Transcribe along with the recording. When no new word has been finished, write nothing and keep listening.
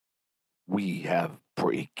we have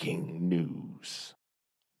breaking news.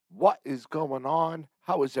 What is going on?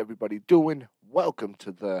 How is everybody doing? Welcome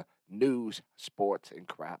to the News, Sports, and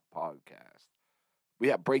Crap podcast. We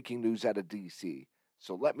have breaking news out of DC,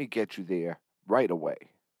 so let me get you there right away.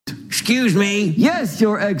 Excuse me. Yes,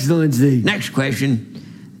 Your Excellency. Next question.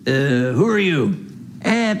 Who are you?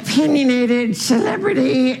 Opinionated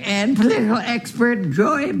celebrity and political expert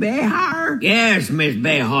Joy Behar. Yes, Miss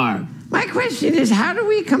Behar. My question is, how do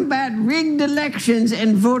we combat rigged elections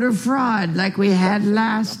and voter fraud like we had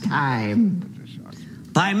last time?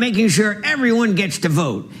 By making sure everyone gets to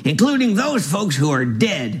vote, including those folks who are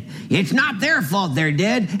dead. It's not their fault they're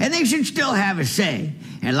dead, and they should still have a say.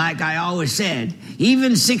 And like I always said,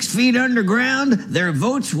 even 6 feet underground, their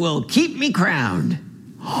votes will keep me crowned.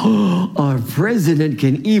 Our president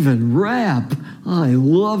can even rap. I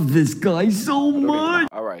love this guy so much.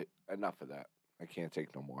 All right, enough of that. I can't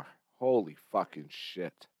take no more. Holy fucking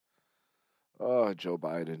shit. Oh, Joe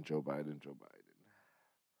Biden.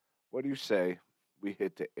 What do you say we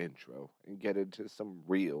hit the intro and get into some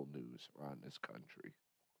real news around this country?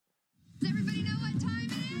 Does everybody know what time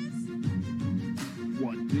it is?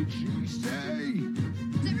 What did she say?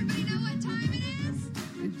 Does everybody know what time it is?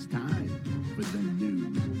 It's time for the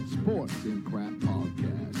News, Sports, and Crap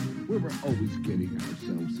podcast, where we're always getting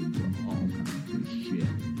ourselves into all kinds of shit.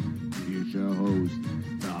 Here's your host,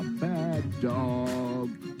 the Bad Dog.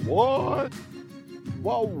 What?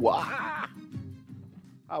 Whoa.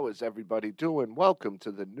 How is everybody doing? Welcome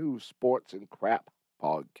to the News, Sports, and Crap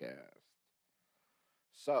podcast.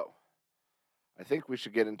 So, I think we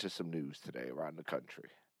should get into some news today around the country.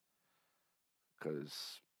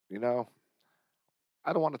 Because,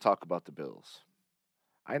 I don't want to talk about the Bills.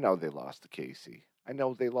 I know they lost to KC. I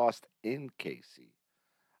know they lost in KC.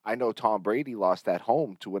 I know Tom Brady lost at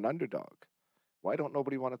home to an underdog. Why don't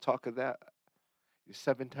nobody want to talk of that? Your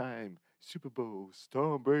 7-time Super Bowls,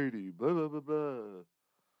 Tom Brady, blah, blah, blah, blah.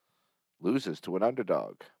 Loses to an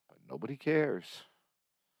underdog, but nobody cares.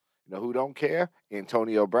 You know who don't care?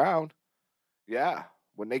 Antonio Brown. Yeah,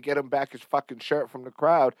 when they get him back his fucking shirt from the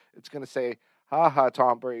crowd, it's going to say, ha ha,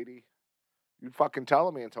 Tom Brady. You fucking tell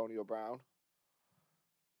him, Antonio Brown.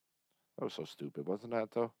 That was so stupid, wasn't that,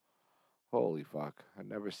 though? Holy fuck. I've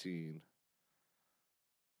never seen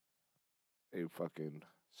a fucking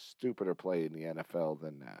stupider play in the NFL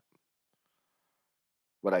than that.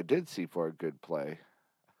 What I did see for a good play...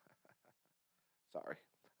 Sorry,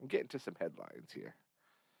 I'm getting to some headlines here.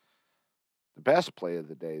 The best play of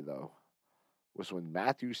the day, though, was when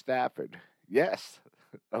Matthew Stafford, yes,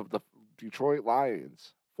 of the Detroit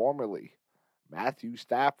Lions, formerly Matthew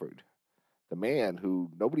Stafford, the man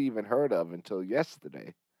who nobody even heard of until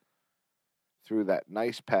yesterday, threw that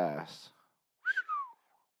nice pass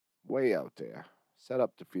way out there, set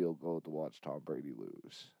up the field goal to watch Tom Brady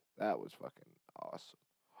lose. That was fucking awesome.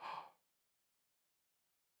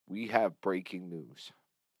 We have breaking news.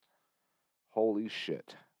 Holy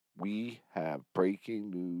shit. We have breaking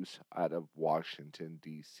news out of Washington,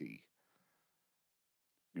 D.C.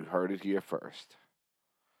 You heard it here first.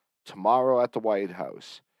 Tomorrow at the White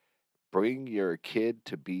House, bring your kid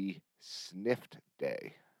to be sniffed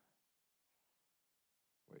day.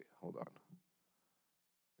 Wait, hold on.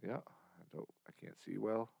 Yeah, I can't see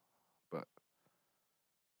well, but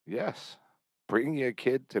yes, bring your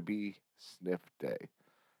kid to be sniffed day.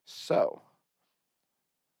 So,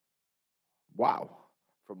 wow,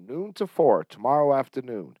 from noon to 4 tomorrow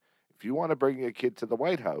afternoon, if you want to bring your kid to the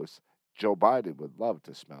White House, Joe Biden would love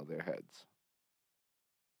to smell their heads.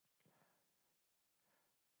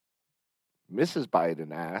 Mrs.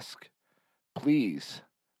 Biden asked, please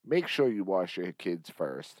make sure you wash your kids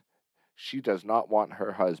first. She does not want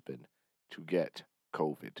her husband to get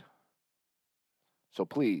COVID. So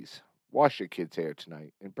please, wash your kids' hair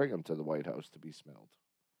tonight and bring them to the White House to be smelled.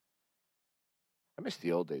 I miss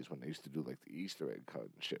the old days when they used to do like the Easter egg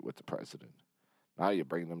hunt and shit with the president. Now you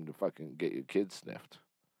bring them to fucking get your kids sniffed.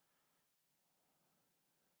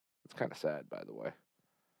 It's kind of sad, by the way.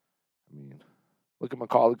 I mean, look at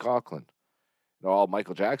Macaulay Culkin. All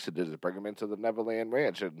Michael Jackson did is bring him into the Neverland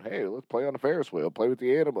Ranch and, hey, let's play on the Ferris wheel, play with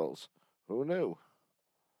the animals. Who knew?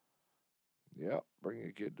 Yep, bring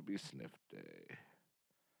your kid to be sniffed day.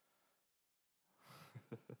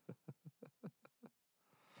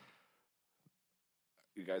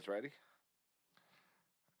 You guys ready?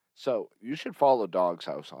 So, you should follow Dog's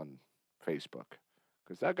House on Facebook,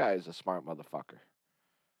 because that guy is a smart motherfucker.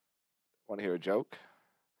 Want to hear a joke?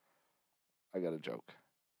 I got a joke.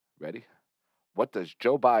 Ready? What does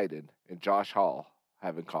Joe Biden and Josh Hall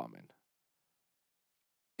have in common?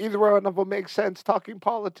 Either one of them makes sense talking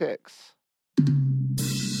politics.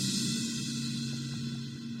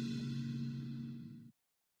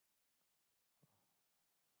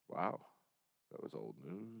 Wow. That was old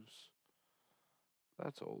news.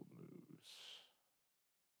 That's old news.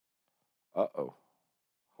 Uh-oh.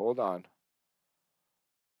 Hold on.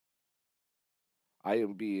 I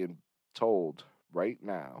am being told right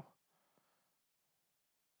now.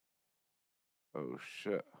 Oh,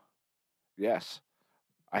 shit. Yes.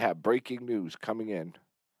 I have breaking news coming in.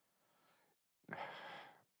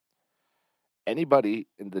 Anybody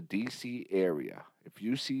in the D.C. area, if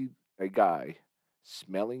you see a guy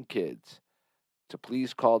smelling kids, to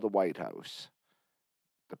please call the White House.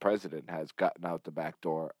 The president has gotten out the back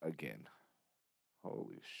door again.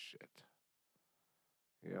 Holy shit.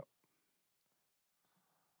 Yep.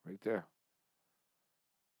 Right there.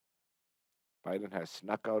 Biden has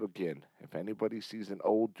snuck out again. If anybody sees an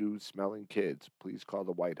old dude smelling kids, please call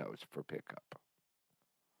the White House for pickup.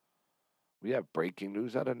 We have breaking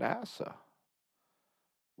news out of NASA.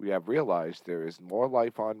 We have realized there is more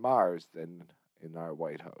life on Mars than in our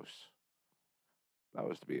White House. That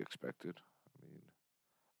was to be expected. I mean,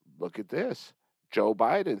 look at this. Joe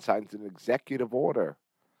Biden signs an executive order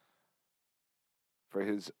for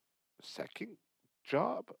his second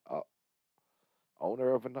job.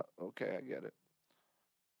 Owner of an. Okay, I get it.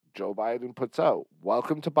 Joe Biden puts out,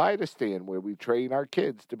 "Welcome to Bidistan, where we train our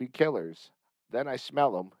kids to be killers. Then I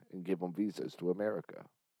smell them and give them visas to America."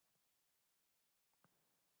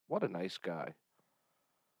 What a nice guy.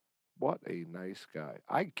 What a nice guy.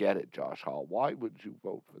 I get it, Josh Hall. Why would you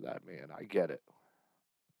vote for that man? I get it.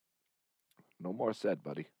 No more said,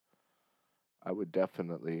 buddy. I would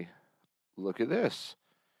definitely look at this.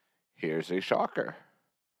 Here's a shocker.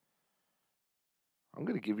 I'm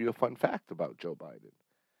going to give you a fun fact about Joe Biden.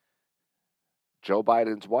 Joe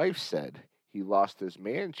Biden's wife said he lost his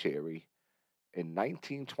man cherry in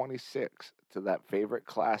 1926 to that favorite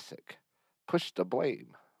classic, Push the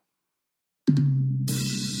Blame.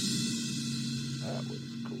 That was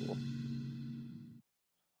cool.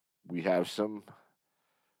 We have some.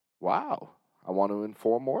 Wow. I want to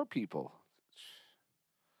inform more people.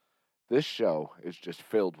 This show is just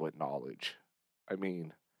filled with knowledge. I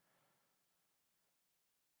mean,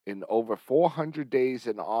 in over 400 days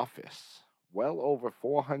in office, well over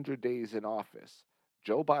 400 days in office,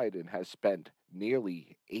 Joe Biden has spent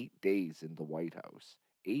nearly 8 days in the White House.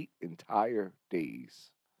 8 entire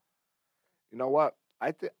days. You know what?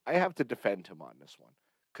 I have to defend him on this one.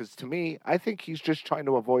 Because to me, I think he's just trying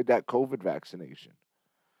to avoid that COVID vaccination.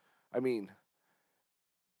 I mean,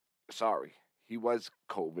 sorry, he was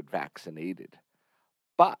COVID vaccinated.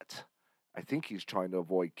 But I think he's trying to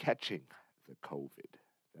avoid catching the COVID.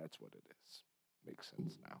 That's what it is. Makes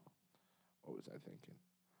sense now. What was I thinking?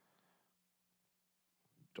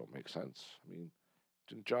 Don't make sense. I mean,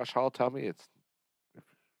 didn't Josh Hall tell me it's if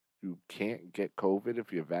you can't get COVID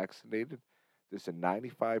if you're vaccinated? There's a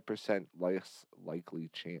 95% less likely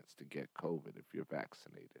chance to get COVID if you're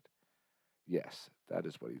vaccinated. Yes, that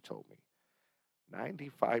is what he told me.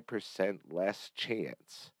 95% less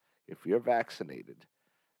chance if you're vaccinated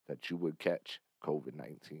that you would catch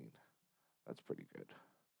COVID-19. That's pretty good.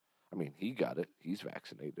 I mean, he got it. He's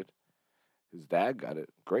vaccinated. His dad got it.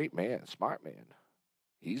 Great man, smart man.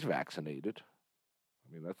 He's vaccinated.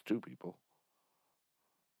 I mean, that's 2 people.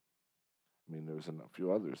 I mean, there's a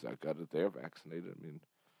few others that got it. They're vaccinated. I mean,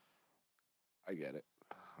 I get it.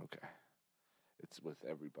 Okay. It's with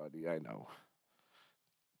everybody, I know.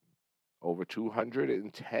 Over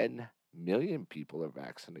 210 million people are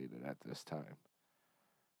vaccinated at this time.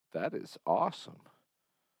 That is awesome.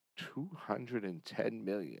 210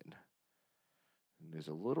 million. And there's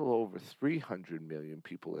a little over 300 million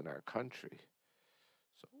people in our country.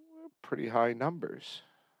 So we're pretty high numbers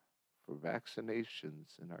for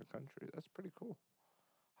vaccinations in our country. That's pretty cool.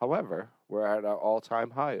 However, we're at our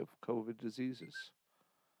all-time high of COVID diseases.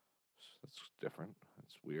 That's different.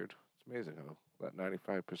 That's weird. It's amazing how that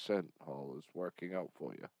 95% haul is working out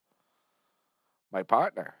for you. My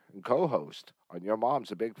partner and co-host on Your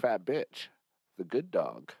Mom's a Big Fat Bitch, the good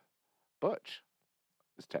dog, Butch,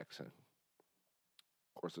 is texting.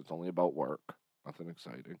 Of course, it's only about work. Nothing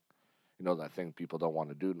exciting. You know that thing people don't want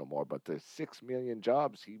to do no more, but the 6 million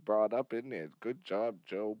jobs he brought up in there. Good job,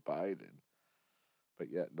 Joe Biden.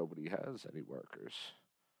 But yet nobody has any workers.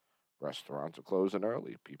 Restaurants are closing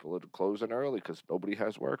early. People are closing early because nobody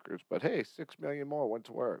has workers. But hey, 6 million more went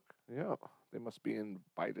to work. Yeah, they must be in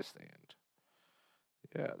Bidistan.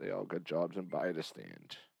 Yeah, they all got jobs in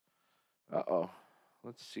Bidistan. Uh-oh.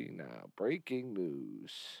 Let's see now. Breaking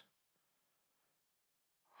news.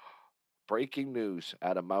 Breaking news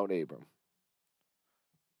out of Mount Abram.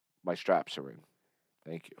 My straps are in.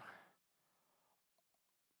 Thank you.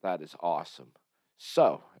 That is awesome.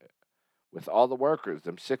 So, with all the workers,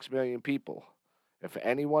 them 6 million people, If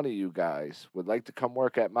any one of you guys would like to come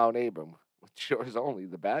work at Mount Abram with yours only,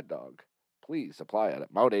 the Bad Dog, please apply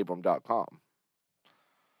at mountabram.com.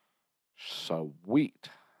 Sweet.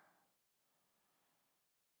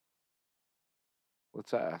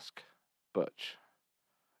 Let's ask Butch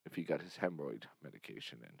if he got his hemorrhoid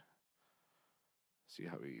medication in. See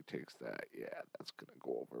how he takes that. Yeah, that's going to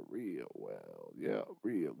go over real well. Yeah,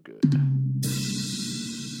 real good.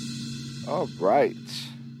 All right.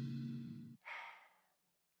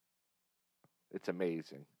 It's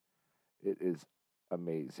amazing. It is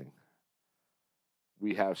amazing.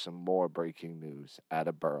 We have some more breaking news out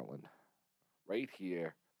of Berlin. Right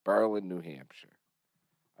here, Berlin, New Hampshire.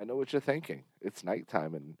 I know what you're thinking. It's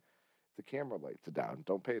nighttime and the camera lights are down.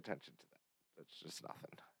 Don't pay attention to that. That's just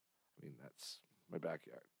nothing. I mean, that's my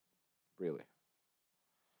backyard. Really.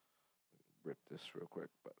 Rip this real quick.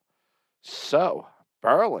 But so,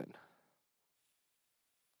 Berlin.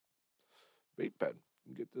 Vape pen.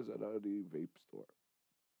 You can get this at the vape store.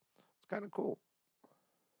 It's kind of cool.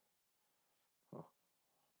 Huh.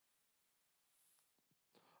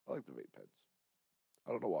 I like the vape pens.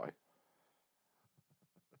 I don't know why.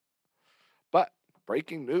 But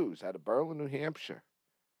breaking news out of Berlin, New Hampshire.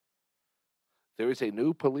 There is a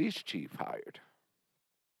new police chief hired.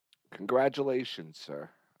 Congratulations, sir.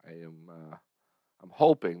 I'm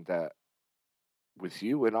hoping that with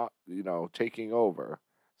you and taking over,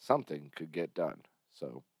 something could get done.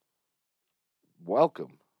 So,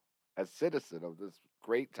 welcome as citizen of this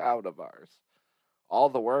great town of ours. All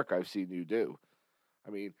the work I've seen you do. I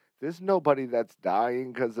mean, there's nobody that's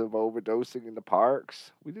dying because of overdosing in the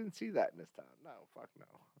parks. We didn't see that in this town. No, fuck no.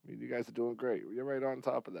 I mean, you guys are doing great. You're right on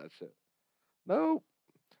top of that shit. No.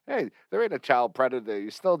 Hey, there ain't a child predator. You're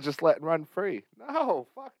still just letting run free. No,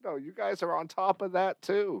 fuck no. You guys are on top of that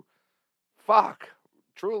too. Fuck.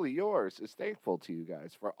 Truly yours is thankful to you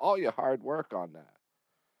guys for all your hard work on that.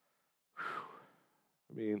 Whew.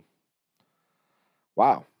 I mean,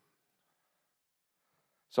 wow.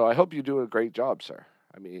 So I hope you do a great job, sir.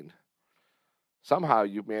 I mean, somehow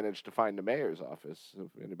you managed to find the mayor's office. If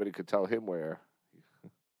anybody could tell him where,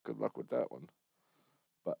 good luck with that one.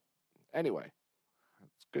 But anyway,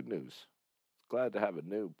 it's good news. Glad to have a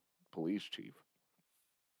new police chief.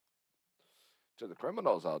 To the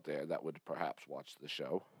criminals out there that would perhaps watch the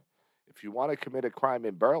show, if you want to commit a crime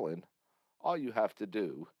in Berlin, all you have to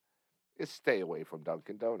do is stay away from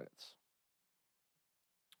Dunkin' Donuts.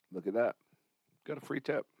 Look at that. Got a free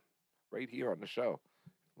tip right here on the show.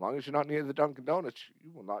 As long as you're not near the Dunkin' Donuts, you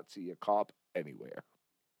will not see a cop anywhere.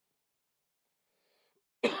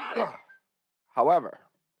 However,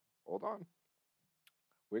 hold on.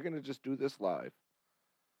 We're going to just do this live.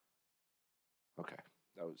 Okay,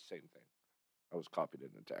 that was the same thing. I was copied in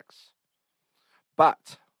the text.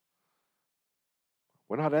 But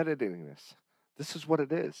we're not editing this. This is what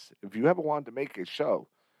it is. If you ever wanted to make a show,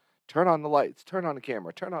 turn on the lights, turn on the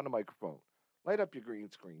camera, turn on the microphone, light up your green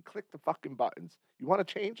screen, click the fucking buttons. You want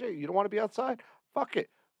to change it? You don't want to be outside? Fuck it.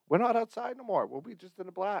 We're not outside no more. We'll be just in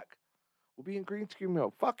the black. We'll be in green screen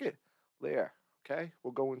mode. Fuck it. There. Okay?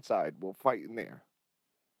 We'll go inside. We'll fight in there.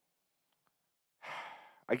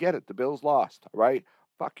 I get it. The Bills lost. All right?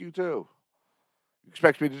 Fuck you too. You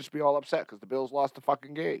expect me to just be all upset because the Bills lost the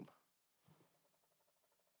fucking game.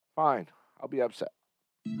 Fine. I'll be upset.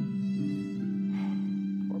 Poor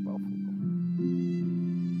Buffalo.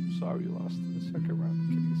 Sorry you lost in the second round of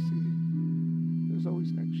KC. There's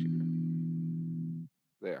always next year.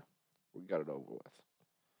 There. We got it over with.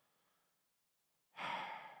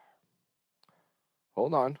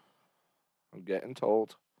 Hold on. I'm getting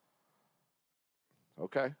told.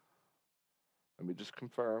 Okay. Let me just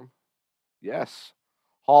confirm. Yes.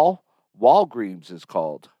 Walgreens is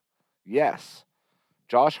called. Yes.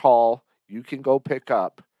 Josh Hall, you can go pick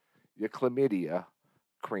up your chlamydia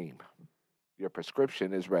cream. Your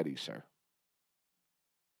prescription is ready, sir.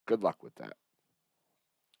 Good luck with that.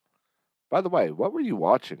 By the way, what were you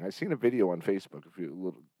watching? I seen a video on Facebook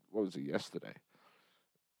what was it, yesterday?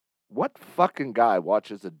 What fucking guy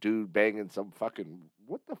watches a dude banging some fucking...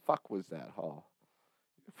 What the fuck was that, Hall?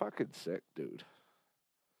 You're fucking sick, dude.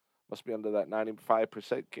 Must be under that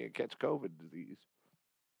 95% can't catch COVID disease.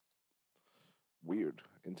 Weird.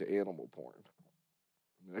 Into animal porn.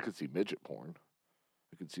 I mean, I could see midget porn.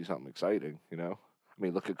 I could see something exciting, you know? I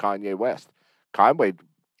mean, look at Kanye West. Kanye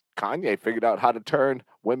figured out how to turn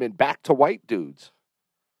women back to white dudes.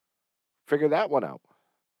 Figure that one out.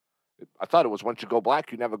 I thought it was once you go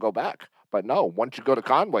black, you never go back. But no, once you go to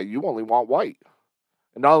Conway, you only want white.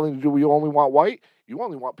 And not only do you only want white, you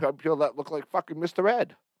only want people that look like fucking Mr.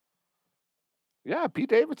 Ed. Yeah, Pete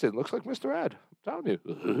Davidson looks like Mr. Ed. I'm telling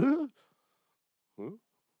you.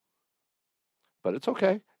 But it's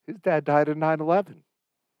okay. His dad died in 9/11.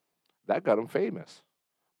 That got him famous.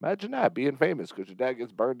 Imagine that, being famous because your dad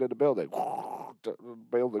gets burned in the building. The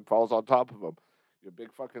building falls on top of him. Your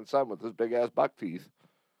big fucking son with his big ass buck teeth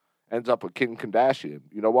ends up with Kim Kardashian.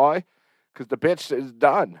 You know why? Because the bitch is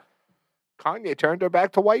done. Kanye turned her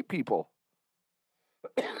back to white people.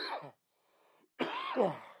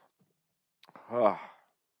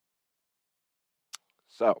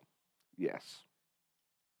 So, yes.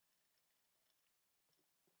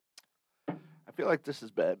 I feel like this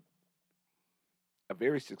has been a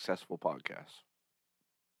very successful podcast.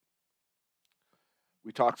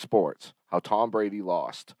 We talked sports, how Tom Brady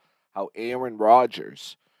lost, how Aaron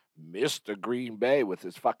Rodgers, Mr. Green Bay with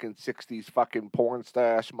his fucking 60s fucking porn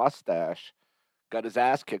stash mustache, got his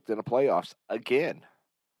ass kicked in the playoffs again.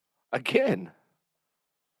 Again.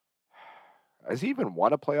 Has he even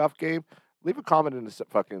won a playoff game? Leave a comment in this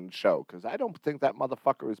fucking show, because I don't think that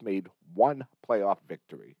motherfucker has made one playoff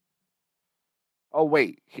victory. Oh,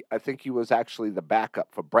 wait. I think he was actually the backup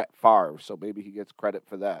for Brett Favre, so maybe he gets credit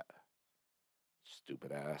for that.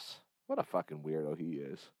 Stupid ass. What a fucking weirdo he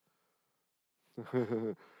is.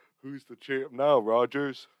 Who's the champ now,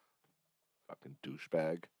 Rodgers? Fucking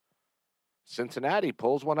douchebag. Cincinnati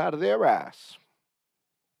pulls one out of their ass.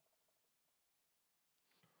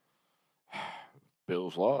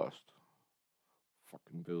 Bills lost.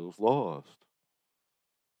 Fucking Bills lost.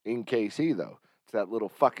 In KC, though. It's that little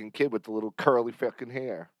fucking kid with the little curly fucking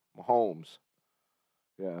hair. Mahomes.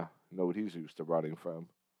 Yeah, you know what he's used to running from.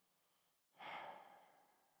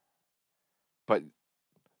 But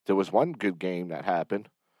there was one good game that happened.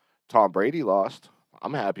 Tom Brady lost.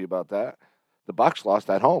 I'm happy about that. The Bucs lost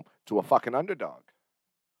at home to a fucking underdog.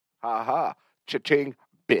 Ha ha. Cha-ching,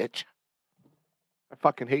 bitch. I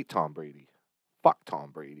fucking hate Tom Brady. Fuck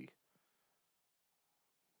Tom Brady.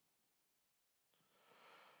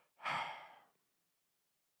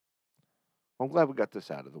 I'm glad we got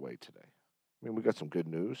this out of the way today. I mean, we got some good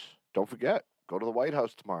news. Don't forget, go to the White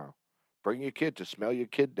House tomorrow. Bring your kid to Smell Your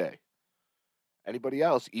Kid Day. Anybody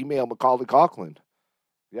else, email Macaulay Culkin.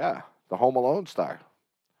 Yeah, the Home Alone star.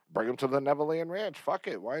 Bring him to the Neverland Ranch. Fuck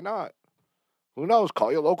it, why not? Who knows?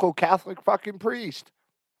 Call your local Catholic fucking priest.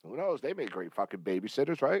 Who knows? They make great fucking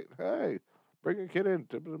babysitters, right? Hey, bring a kid in,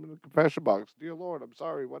 dip him in the confession box. Dear Lord, I'm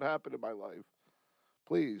sorry. What happened in my life?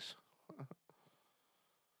 Please.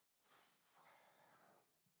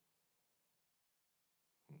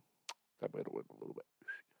 That might have went a little bit.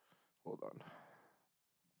 Hold on.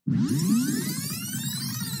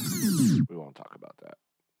 We won't talk about that.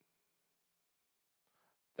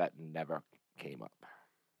 That never came up.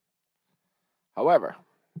 However,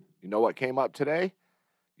 you know what came up today?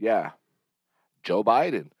 Yeah. Joe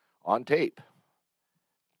Biden on tape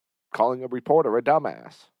calling a reporter a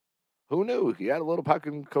dumbass. Who knew? He had a little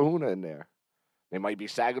fucking kahuna in there. They might be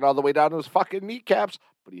sagging all the way down to his fucking kneecaps,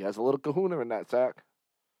 but he has a little kahuna in that sack.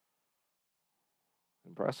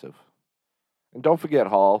 Impressive. And don't forget,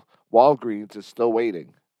 Hall, Walgreens is still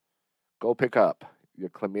waiting. Go pick up your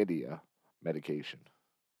chlamydia medication.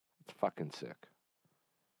 It's fucking sick.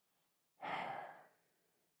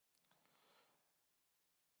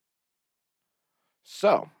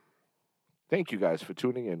 So, thank you guys for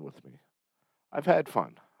tuning in with me. I've had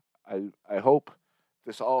fun. I hope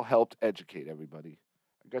this all helped educate everybody.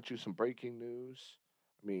 I got you some breaking news.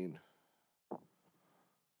 I mean,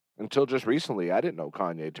 until just recently, I didn't know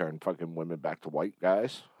Kanye turned fucking women back to white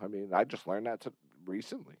guys. I mean, I just learned that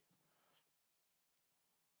recently.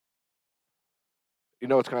 You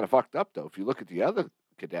know, it's kind of fucked up, though. If you look at the other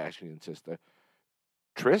Kardashian sister,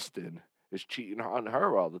 Tristan is cheating on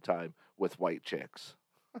her all the time with white chicks.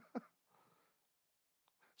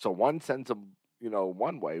 So one sends them,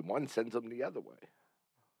 one way, one sends them the other way.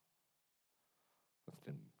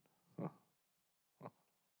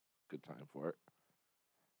 Good time for it.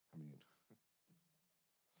 I mean,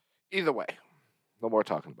 either way, no more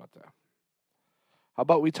talking about that. How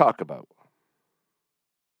about we talk about?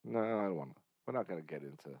 No, I don't want to. We're not going to get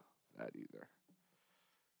into that either.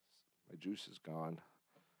 My juice is gone.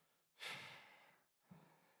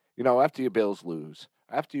 After your Bills lose,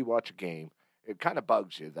 after you watch a game, it kind of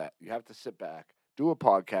bugs you that you have to sit back, do a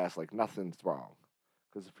podcast like nothing's wrong.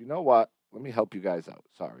 Because if you know what, let me help you guys out.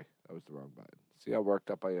 Sorry, that was the wrong button. See how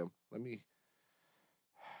worked up I am? I'm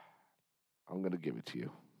going to give it to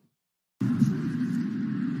you.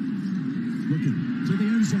 Looking to the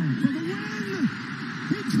end zone for the win.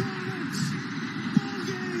 He caught it. Ball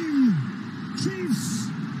game. Chiefs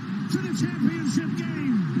to the championship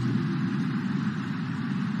game.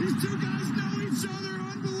 These two guys know each other.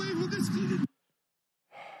 Unbelievable. This kid.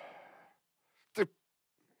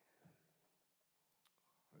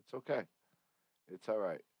 It's okay. It's all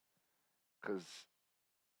right. Because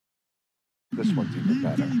this one's even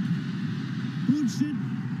better. Puts it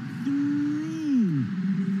through.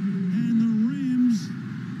 And the Rams,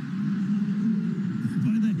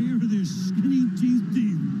 by the hair of their skinny teeth,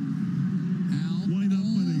 wind up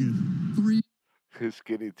winning it. His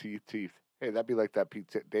skinny teeth. Hey, that'd be like that Pete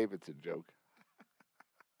Davidson joke.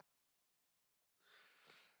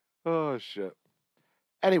 Oh, shit.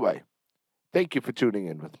 Anyway, thank you for tuning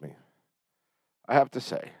in with me. I have to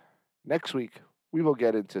say, next week, we will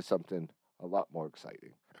get into something a lot more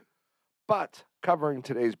exciting. But covering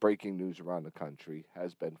today's breaking news around the country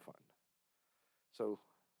has been fun. So,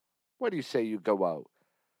 what do you say you go out,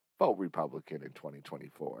 vote Republican in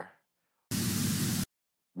 2024?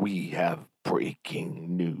 We have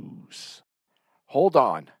breaking news. Hold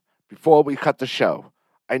on. Before we cut the show,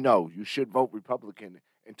 I know you should vote Republican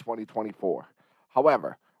in 2024.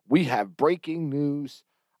 However, we have breaking news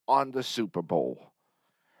on the Super Bowl.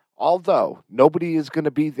 Although nobody is going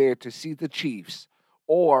to be there to see the Chiefs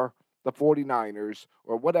or the 49ers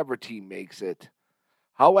or whatever team makes it.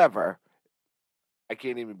 However, I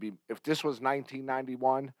can't even be, if this was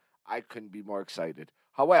 1991, I couldn't be more excited.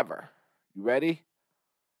 However, you ready?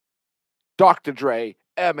 Dr. Dre,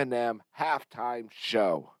 Eminem, halftime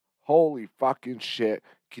show. Holy fucking shit.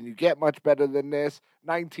 Can you get much better than this?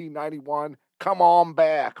 1991, come on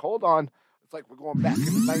back. Hold on. It's like we're going back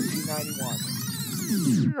into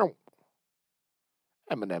 1991.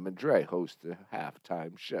 Eminem and Dre host the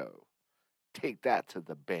halftime show. Take that to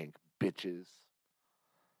the bank, bitches.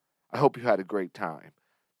 I hope you had a great time.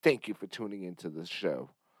 Thank you for tuning into this show.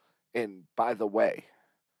 And by the way,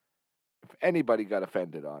 if anybody got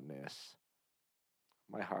offended on this,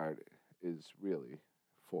 my heart is really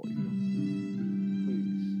for you.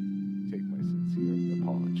 Please take my sincere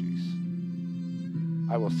apologies.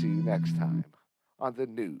 I will see you next time on the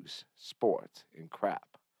News, Sports, and Crap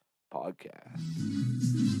podcast.